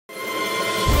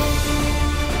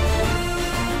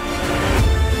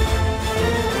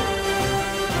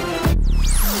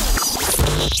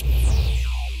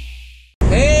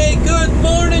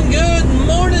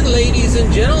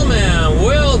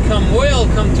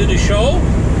to the show.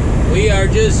 We are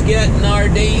just getting our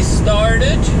day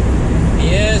started.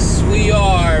 Yes, we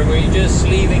are. We're just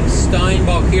leaving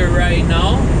Steinbach here right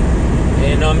now.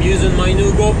 And I'm using my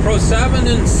new GoPro 7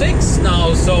 and 6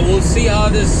 now, so we'll see how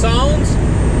this sounds.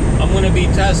 I'm going to be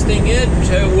testing it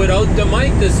without the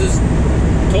mic. This is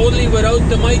totally without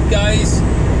the mic, guys.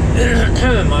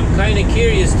 I'm kind of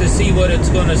curious to see what it's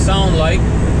going to sound like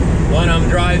when I'm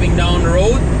driving down the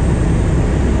road.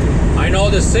 I know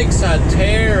the 6 had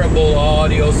terrible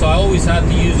audio, so I always had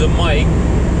to use a mic.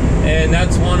 And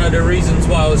that's one of the reasons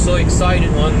why I was so excited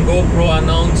when GoPro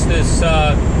announced this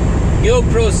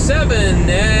GoPro 7.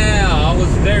 Yeah, I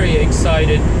was very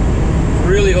excited.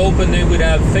 Really hoping they would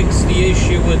have fixed the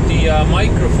issue with the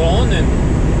microphone, and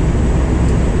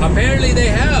apparently they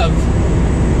have.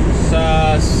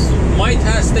 My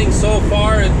testing so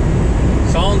far, it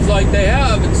sounds like they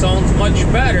have. It sounds much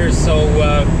better, so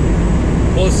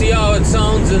we'll see how it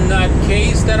sounds in that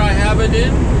case that I have it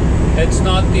in. It's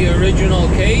not the original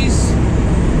case.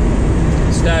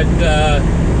 It's that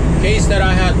case that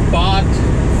I had bought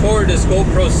for this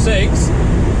GoPro 6,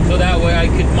 so that way I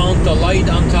could mount the light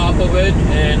on top of it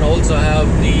and also have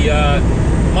the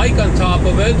mic on top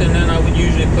of it, and then I would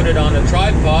usually put it on a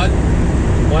tripod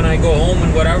when I go home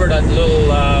and whatever, that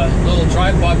little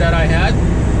tripod that I had.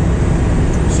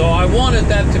 So I wanted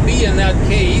that to be in that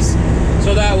case,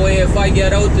 so that way if I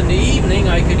get out in the evening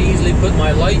I could easily put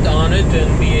my light on it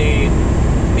and be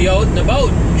out and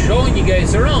about showing you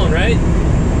guys around, right?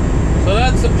 So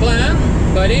that's the plan.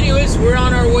 But anyways, we're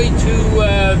on our way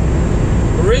to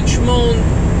Richmond,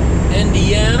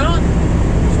 Indiana.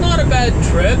 It's not a bad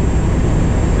trip.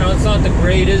 You know, it's not the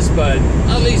greatest, but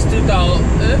at least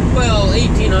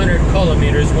 1,800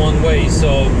 kilometers one way,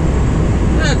 so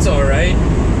that's all right.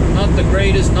 Not the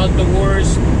greatest, not the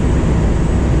worst.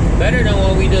 Better than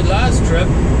what we did last trip,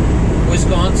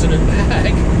 Wisconsin and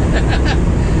back.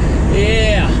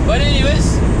 Yeah, but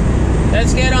anyways,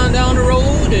 let's get on down the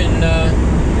road and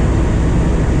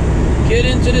get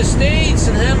into the States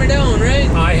and hammer down, right?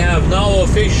 I have now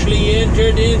officially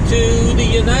entered into the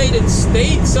United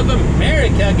States of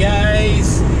America,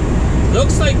 guys.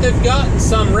 Looks like they've gotten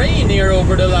some rain here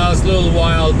over the last little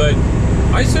while, but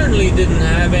I certainly didn't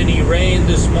have any rain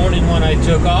this morning when I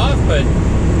took off, but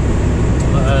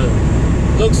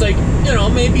looks like, you know,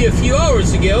 maybe a few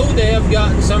hours ago they have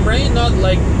gotten some rain, not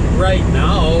like right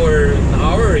now or an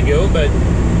hour ago, but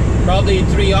probably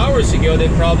 3 hours ago they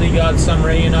probably got some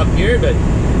rain up here. But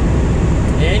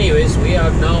anyways, we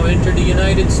have now entered the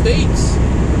United States.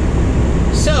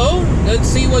 So let's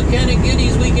see what kind of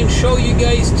goodies we can show you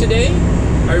guys today.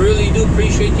 I really do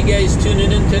appreciate you guys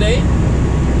tuning in today.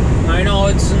 I know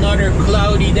it's another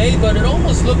cloudy day, but it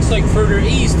almost looks like further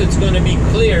east it's going to be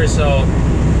clear, so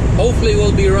hopefully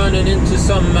we'll be running into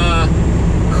some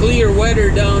clear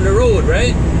weather down the road,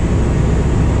 right?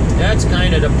 That's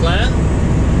kind of the plan.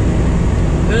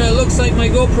 And it looks like my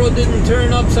GoPro didn't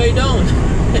turn upside down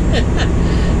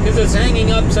because it's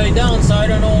hanging upside down, so I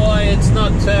don't know why it's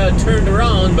not turned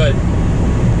around, but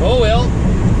oh well.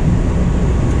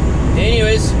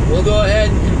 Anyways, we'll go ahead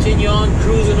and continue on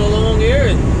cruising along here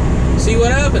and see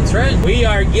what happens, right? We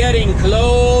are getting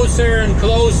closer and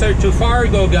closer to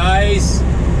Fargo, guys.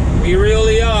 We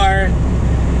really are.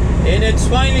 And it's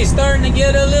finally starting to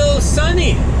get a little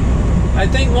sunny. I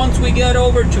think once we get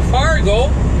over to Fargo,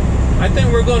 I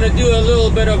think we're going to do a little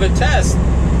bit of a test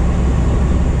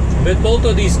with both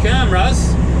of these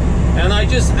cameras. And I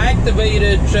just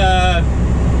activated the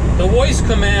voice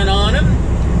command on them,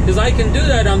 because I can do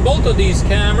that on both of these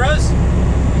cameras.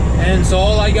 And so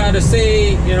all I got to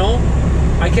say, you know,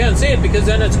 I can't say it because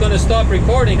then it's going to stop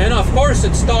recording. And of course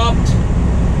it stopped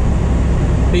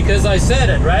because I said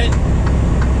it, right?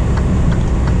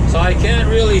 So I can't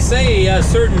really say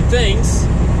certain things.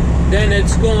 Then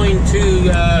it's going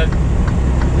to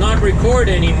not record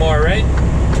anymore, right?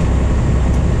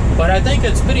 But I think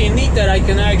it's pretty neat that I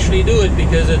can actually do it,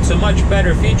 because it's a much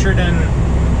better feature than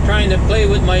trying to play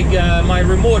with my my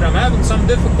remote. I'm having some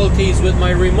difficulties with my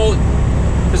remote.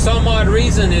 For some odd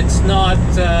reason, it's not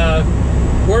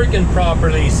working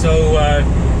properly. So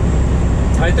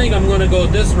I think I'm going to go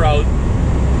this route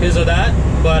because of that.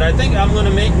 But I think I'm going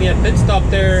to make me a pit stop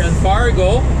there in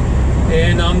Fargo,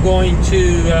 and I'm going to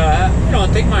you know,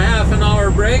 take my half an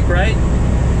hour break, right?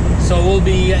 So we'll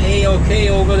be a-okay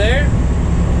over there.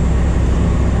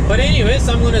 But anyways,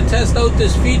 I'm going to test out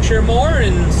this feature more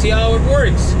and see how it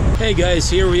works. Hey guys,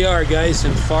 here we are, guys,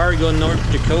 in Fargo, North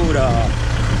Dakota.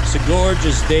 It's a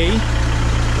gorgeous day.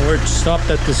 We're stopped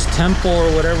at this temple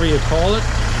or whatever you call it.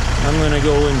 I'm going to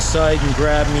go inside and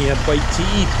grab me a bite to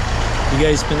eat. You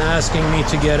guys been asking me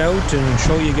to get out and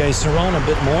show you guys around a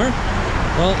bit more.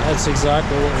 Well, that's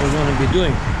exactly what we're going to be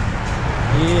doing.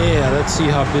 Yeah, let's see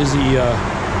how busy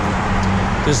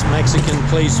this Mexican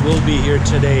place will be here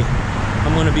today.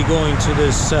 I'm going to be going to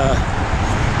this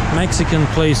Mexican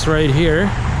place right here.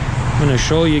 I'm going to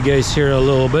show you guys here a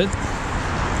little bit.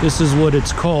 This is what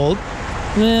it's called.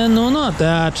 No, not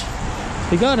that.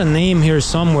 They got a name here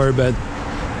somewhere, but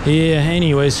yeah,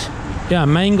 anyways. Yeah,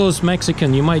 Mango's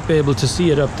Mexican. You might be able to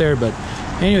see it up there, but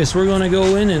anyways, we're going to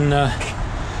go in and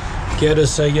get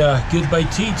us a good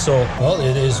bite to eat. So, well,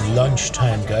 it is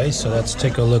lunchtime, guys, so let's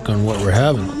take a look on what we're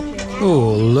having.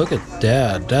 Oh, look at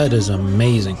that. That is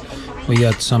amazing. We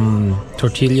got some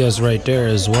tortillas right there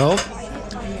as well.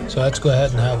 So let's go ahead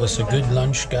and have us a good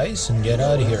lunch, guys, and get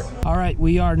out of here. All right,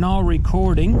 we are now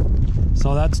recording.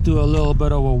 So let's do a little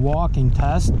bit of a walking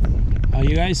test.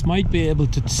 You guys might be able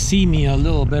to see me a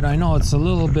little bit. I know it's a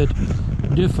little bit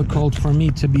difficult for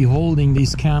me to be holding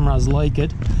these cameras like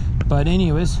it. But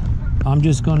anyways, I'm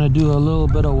just going to do a little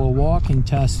bit of a walking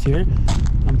test here.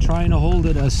 I'm trying to hold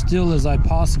it as still as I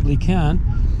possibly can.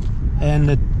 And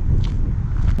the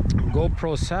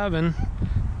GoPro 7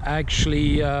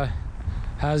 actually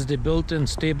has the built-in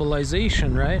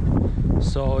stabilization, right?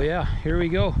 So yeah, here we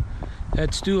go.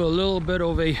 Let's do a little bit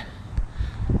of a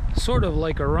sort of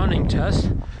like a running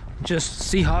test, just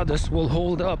see how this will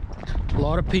hold up. A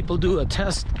lot of people do a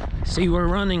test. See, we're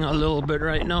running a little bit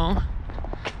right now,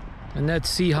 and let's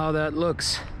see how that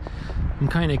looks. I'm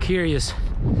kind of curious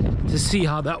to see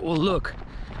how that will look.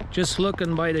 Just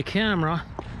looking by the camera,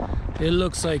 it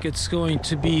looks like it's going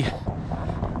to be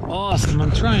awesome.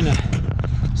 I'm trying to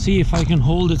see if I can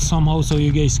hold it somehow so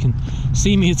you guys can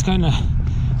see me. It's kind of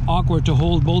awkward to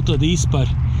hold both of these, but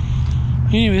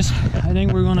anyways, I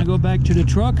think we're gonna go back to the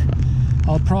truck.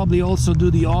 I'll probably also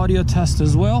do the audio test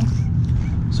as well.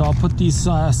 So I'll put these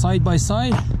side by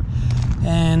side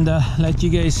and let you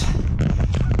guys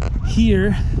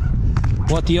hear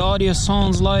what the audio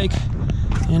sounds like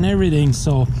and everything.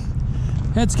 So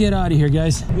let's get out of here,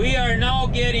 guys. We are now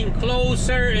getting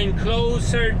closer and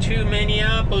closer to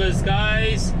Minneapolis,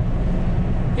 guys.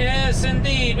 Yes,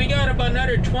 indeed. We got about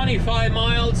another 25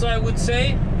 miles, I would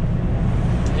say.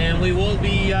 And we will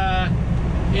be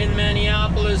in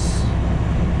Minneapolis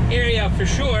area for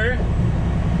sure.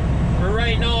 We're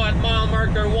right now at mile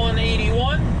marker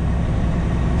 181.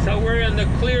 So we're in the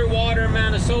Clearwater,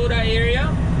 Minnesota area.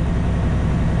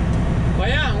 But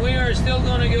yeah, we are still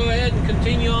going to go ahead and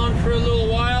continue on for a little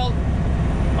while.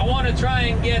 I want to try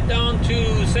and get down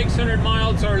to 600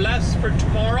 miles or less for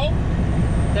tomorrow.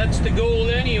 That's the goal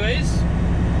anyways.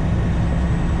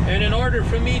 And in order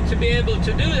for me to be able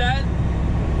to do that,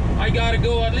 I gotta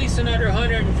go at least another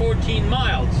 114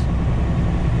 miles.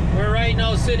 We're right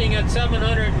now sitting at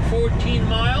 714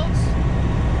 miles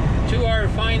to our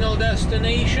final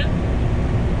destination.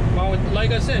 Well,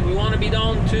 like I said, we want to be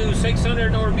down to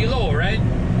 600 or below, right?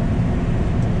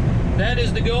 That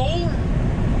is the goal.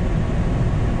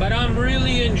 But I'm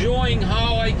really enjoying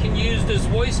how I can use this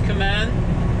voice command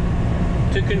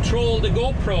to control the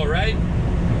GoPro, right?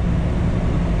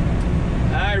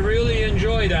 I really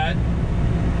enjoy that.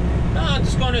 No,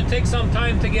 it's going to take some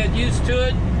time to get used to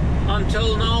it.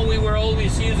 Until now, we were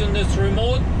always using this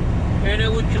remote, and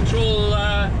it would control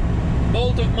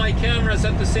both of my cameras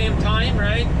at the same time,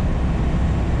 right?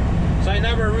 So I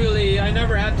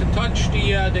never had to touch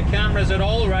the cameras at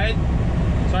all, right?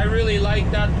 So I really like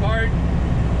that part.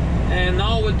 And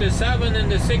now with the 7 and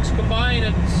the 6 combined,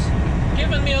 it's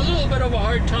given me a little bit of a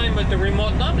hard time with the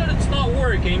remote. Not that it's not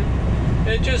working,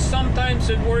 it just sometimes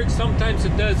it works, sometimes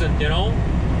it doesn't, you know?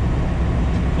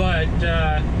 But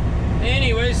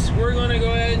anyways, we're gonna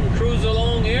go ahead and cruise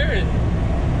along here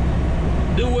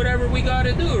and do whatever we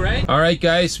gotta do, right? All right,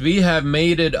 guys, we have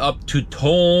made it up to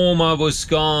Tomah,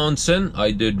 Wisconsin.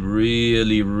 I did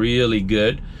really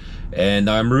good, and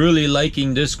I'm really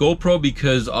liking this GoPro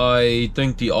because I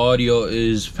think the audio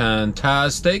is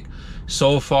fantastic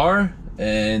so far.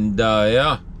 And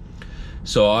yeah,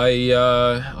 so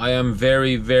I am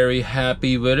very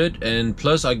happy with it. And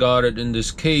plus I got it in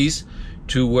this case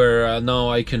to where now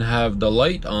I can have the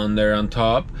light on there on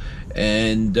top,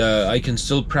 and I can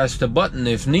still press the button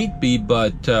if need be.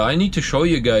 But I need to show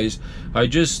you guys, I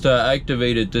just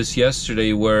activated this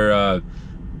yesterday where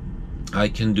I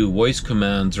can do voice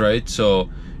commands, right? So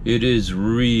it is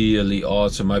really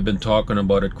awesome. I've been talking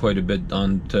about it quite a bit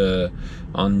on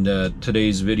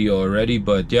today's video already,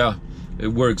 but yeah, it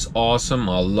works awesome.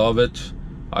 I love it,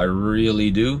 I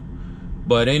really do.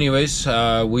 But anyways,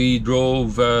 we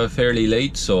drove fairly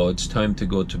late, so it's time to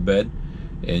go to bed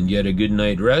and get a good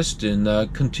night rest and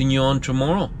continue on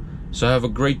tomorrow. So have a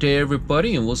great day,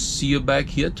 everybody, and we'll see you back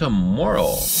here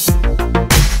tomorrow.